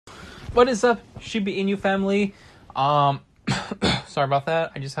What is up, Shiba Inu family? Sorry about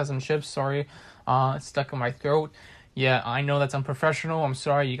that. I just had some chips. Sorry, it's stuck in my throat. Yeah, I know that's unprofessional. I'm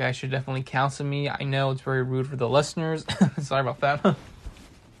sorry. You guys should definitely counsel me. I know it's very rude for the listeners. Sorry about that.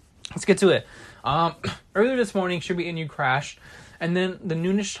 Let's get to it. Earlier this morning, Shiba Inu crashed, and then the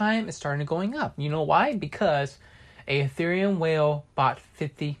noonish time is starting to going up. You know why? Because a Ethereum whale bought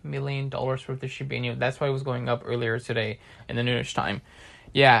 $50 million worth of Shiba Inu. That's why it was going up earlier today in the noonish time.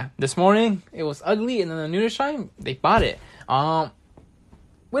 Yeah, this morning it was ugly, and then the noonish time they bought it.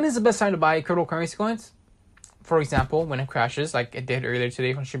 When is the best time to buy cryptocurrency coins? For example, when it crashes, like it did earlier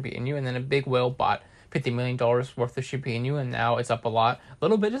today from Shiba Inu, and then a big whale bought $50 million worth of Shiba Inu, and now it's up a lot. A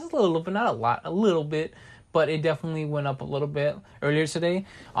little bit, just a little bit, not a lot, a little bit, but it definitely went up a little bit earlier today.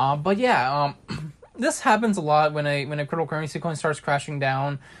 But yeah, this happens a lot when a cryptocurrency coin starts crashing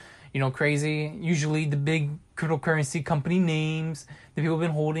down, crazy. Usually the big cryptocurrency company names, the people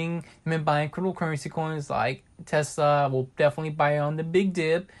have been buying cryptocurrency coins like Tesla will definitely buy on the big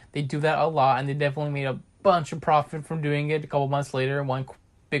dip. They do that a lot, and they definitely made a bunch of profit from doing it. A couple months later, one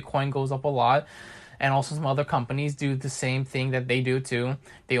Bitcoin goes up a lot. And also some other companies do the same thing that they do too.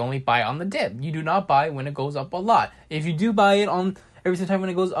 They only buy on the dip. You do not buy when it goes up a lot. If you do buy it on every single time when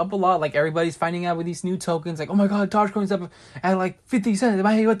it goes up a lot, like everybody's finding out with these new tokens, like, oh my god, Dogecoin's up at like 50 cents. It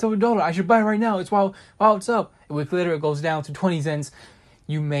might go to $1. I should buy right now. It's while it's up. A week later, it goes down to 20 cents.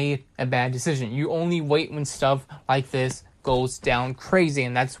 You made a bad decision. You only wait when stuff like this goes down crazy,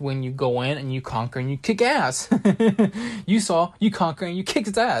 and that's when you go in and you conquer and you kick ass. You conquer and you kick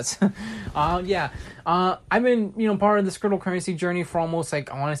its ass. I've been part of this cryptocurrency journey for almost I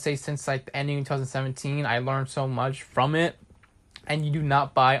want to say since the ending in 2017. I learned so much from it. And you do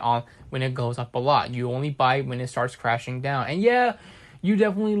not buy on when it goes up a lot. You only buy when it starts crashing down. And yeah, you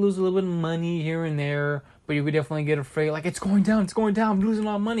definitely lose a little bit of money here and there, but you would definitely get afraid, like, it's going down, I'm losing a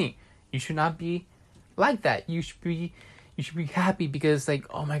lot of money. You should not be like that. You should be happy because, like,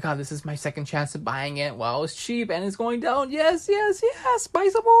 oh my god, this is my second chance of buying it while it's cheap and it's going down. Yes, buy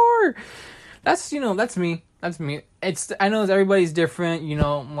some more. That's me. I know everybody's different,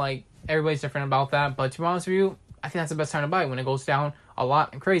 everybody's different about that, but to be honest with you, I think that's the best time to buy, when it goes down a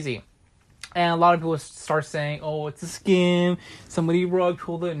lot and crazy. And a lot of people start saying, oh, it's a scam, somebody rug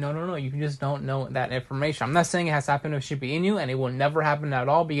pulled it. No, you just don't know that information. I'm not saying it has happened with Shiba Inu, and it will never happen at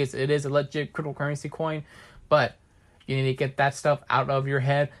all, because it is a legit cryptocurrency coin, but you need to get that stuff out of your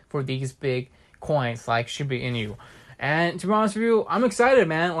head for these big coins like Shiba Inu. And to be honest with you, I'm excited,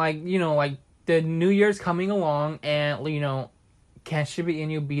 man. Like the new year's coming along, and can Shiba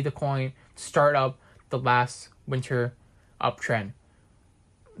Inu be the coin to start up the last winter uptrend?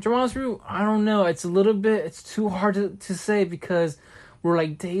 To be honest with you, I don't know. It's too hard to say, because we're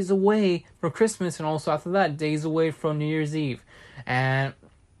like days away from Christmas, and also after that, days away from New Year's Eve. And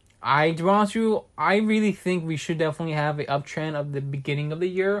to be honest with you, I really think we should definitely have an uptrend of the beginning of the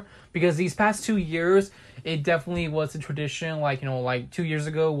year, because these past 2 years, it definitely was a tradition. Like 2 years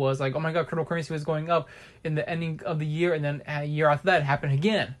ago was like, oh my god, cryptocurrency was going up in the ending of the year, and then a year after that, it happened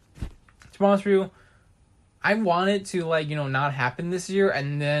again. To be honest with you, I want it to not happen this year,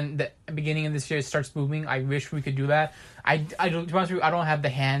 and then the beginning of this year it starts moving. I wish we could do that. I don't. To be honest with you, I don't have the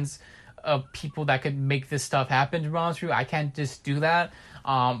hands of people that could make this stuff happen. To be honest with you, I can't just do that.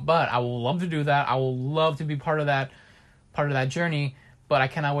 But I will love to do that. I will love to be part of that journey. But I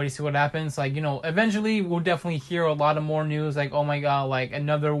cannot wait to see what happens. Eventually we'll definitely hear a lot of more news. Like, oh my god, like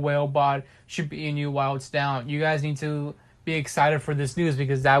another whale bot should be in you while it's down. You guys need to be excited for this news,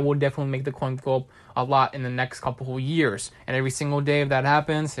 because that will definitely make the coin go up a lot in the next couple of years. And every single day if that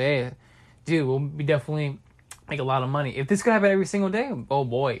happens, hey, dude, we'll be definitely make a lot of money. If this could happen every single day, oh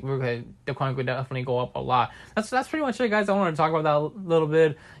boy, the coin could definitely go up a lot. That's pretty much it, guys. I wanted to talk about that a little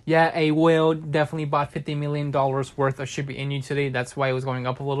bit. Yeah, a whale definitely bought $50 million worth of Shiba Inu today. That's why it was going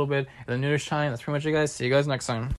up a little bit in the noonish time. That's pretty much it, guys. See you guys next time.